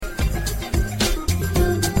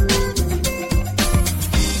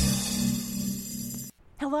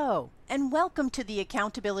and welcome to the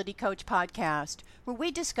Accountability Coach podcast, where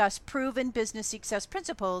we discuss proven business success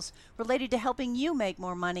principles related to helping you make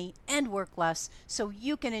more money and work less so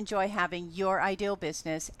you can enjoy having your ideal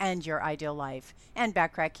business and your ideal life. And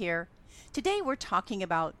Backrack here. Today we're talking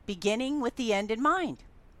about beginning with the end in mind.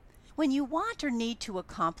 When you want or need to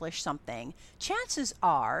accomplish something, chances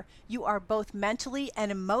are you are both mentally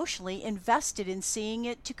and emotionally invested in seeing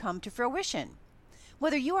it to come to fruition.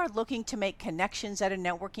 Whether you are looking to make connections at a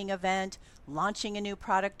networking event, launching a new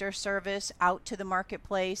product or service out to the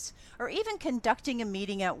marketplace, or even conducting a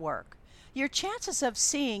meeting at work, your chances of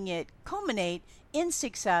seeing it culminate in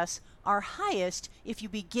success are highest if you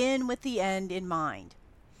begin with the end in mind.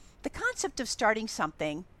 The concept of starting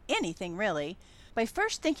something, anything really, by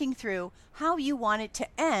first thinking through how you want it to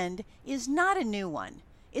end is not a new one.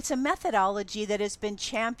 It's a methodology that has been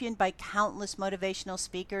championed by countless motivational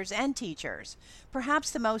speakers and teachers, perhaps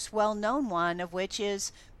the most well-known one of which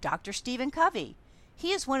is Dr. Stephen Covey.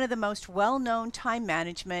 He is one of the most well-known time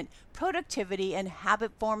management, productivity, and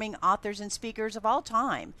habit-forming authors and speakers of all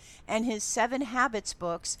time, and his 7 Habits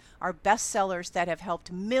books are bestsellers that have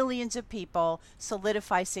helped millions of people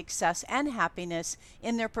solidify success and happiness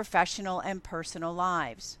in their professional and personal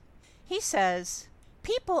lives. He says,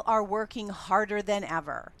 people are working harder than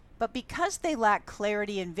ever, but because they lack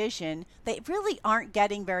clarity and vision, they really aren't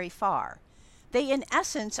getting very far. They, in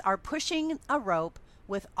essence, are pushing a rope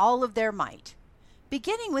with all of their might.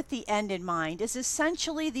 Beginning with the end in mind is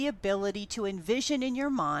essentially the ability to envision in your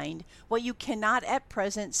mind what you cannot at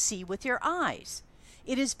present see with your eyes.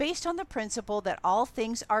 It is based on the principle that all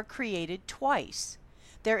things are created twice.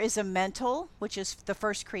 There is a mental, which is the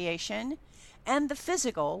first creation, and the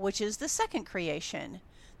physical, which is the second creation.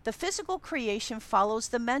 The physical creation follows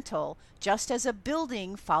the mental, just as a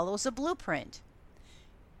building follows a blueprint.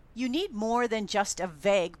 You need more than just a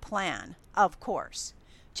vague plan, of course.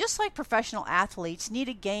 Just like professional athletes need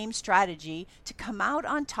a game strategy to come out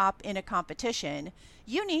on top in a competition,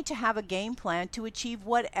 you need to have a game plan to achieve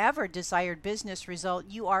whatever desired business result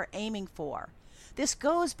you are aiming for. This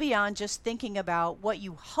goes beyond just thinking about what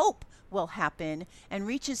you hope will happen and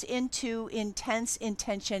reaches into intense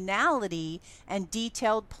intentionality and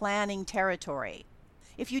detailed planning territory.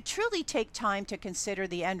 If you truly take time to consider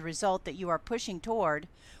the end result that you are pushing toward,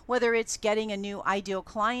 whether it's getting a new ideal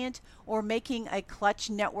client or making a clutch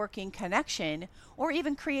networking connection, or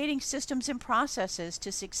even creating systems and processes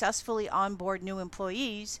to successfully onboard new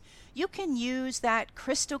employees, you can use that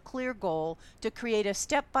crystal clear goal to create a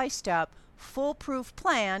step-by-step, foolproof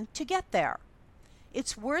plan to get there.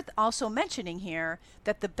 It's worth also mentioning here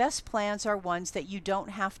that the best plans are ones that you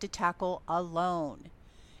don't have to tackle alone.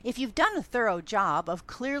 If you've done a thorough job of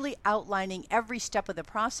clearly outlining every step of the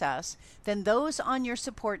process, then those on your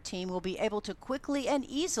support team will be able to quickly and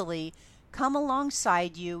easily come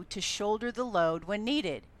alongside you to shoulder the load when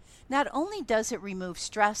needed. Not only does it remove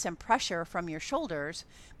stress and pressure from your shoulders,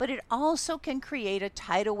 but it also can create a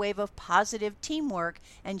tidal wave of positive teamwork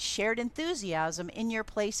and shared enthusiasm in your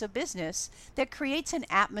place of business that creates an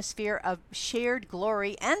atmosphere of shared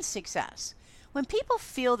glory and success. When people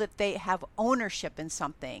feel that they have ownership in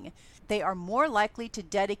something, they are more likely to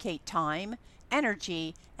dedicate time,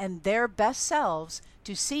 energy, and their best selves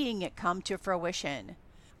to seeing it come to fruition.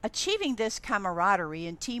 Achieving this camaraderie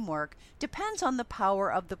and teamwork depends on the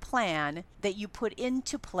power of the plan that you put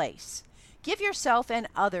into place. Give yourself and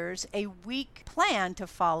others a weak plan to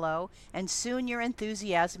follow, and soon your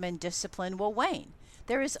enthusiasm and discipline will wane.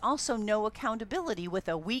 There is also no accountability with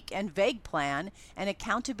a weak and vague plan, and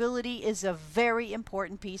accountability is a very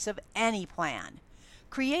important piece of any plan.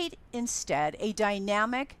 Create instead a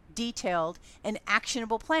dynamic, detailed, and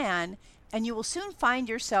actionable plan, and you will soon find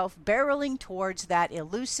yourself barreling towards that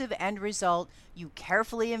elusive end result you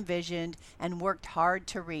carefully envisioned and worked hard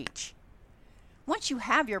to reach. Once you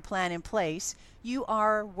have your plan in place, you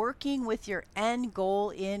are working with your end goal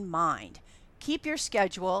in mind. Keep your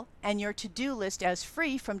schedule and your to-do list as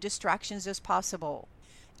free from distractions as possible.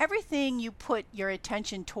 Everything you put your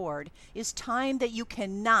attention toward is time that you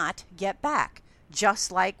cannot get back, just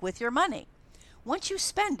like with your money. Once you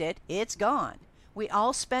spend it, it's gone. We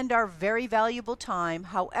all spend our very valuable time,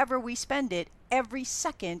 however we spend it, every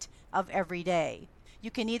second of every day.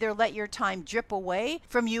 You can either let your time drip away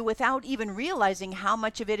from you without even realizing how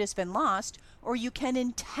much of it has been lost, or you can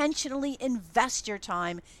intentionally invest your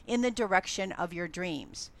time in the direction of your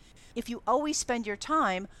dreams. If you always spend your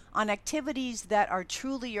time on activities that are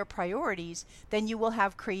truly your priorities, then you will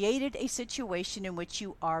have created a situation in which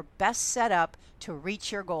you are best set up to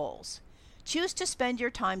reach your goals. Choose to spend your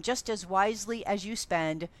time just as wisely as you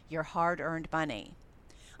spend your hard-earned money.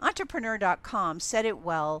 Entrepreneur.com said it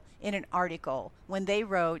well in an article when they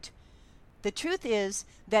wrote, The truth is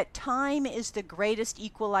that time is the greatest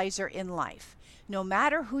equalizer in life. No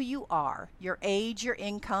matter who you are, your age, your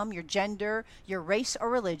income, your gender, your race or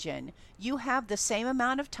religion, you have the same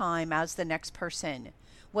amount of time as the next person.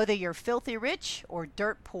 Whether you're filthy rich or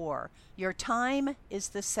dirt poor, your time is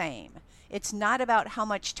the same. It's not about how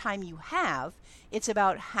much time you have, it's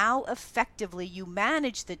about how effectively you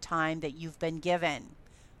manage the time that you've been given.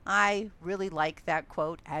 I really like that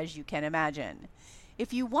quote, as you can imagine.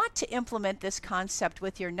 If you want to implement this concept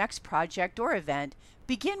with your next project or event,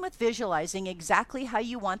 begin with visualizing exactly how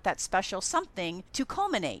you want that special something to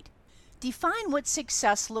culminate. Define what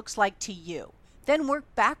success looks like to you. Then work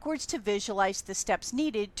backwards to visualize the steps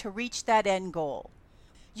needed to reach that end goal.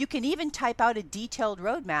 You can even type out a detailed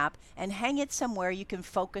roadmap and hang it somewhere you can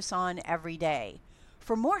focus on every day.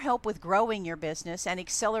 For more help with growing your business and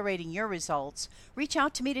accelerating your results, reach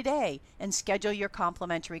out to me today and schedule your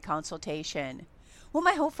complimentary consultation. Well,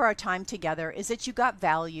 my hope for our time together is that you got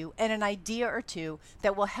value and an idea or two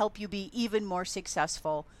that will help you be even more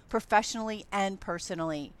successful professionally and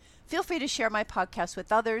personally. Feel free to share my podcast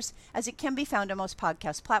with others, as it can be found on most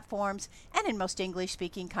podcast platforms and in most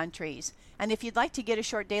English-speaking countries. And if you'd like to get a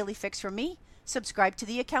short daily fix from me, subscribe to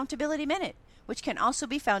the Accountability Minute, which can also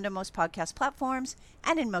be found on most podcast platforms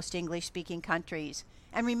and in most English-speaking countries.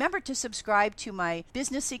 And remember to subscribe to my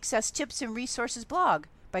Business Success Tips and Resources blog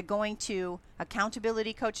by going to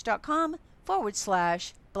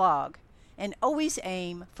accountabilitycoach.com/blog. And always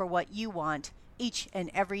aim for what you want each and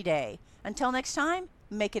every day. Until next time,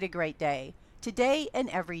 make it a great day. Today and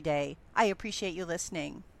every day. I appreciate you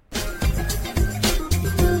listening.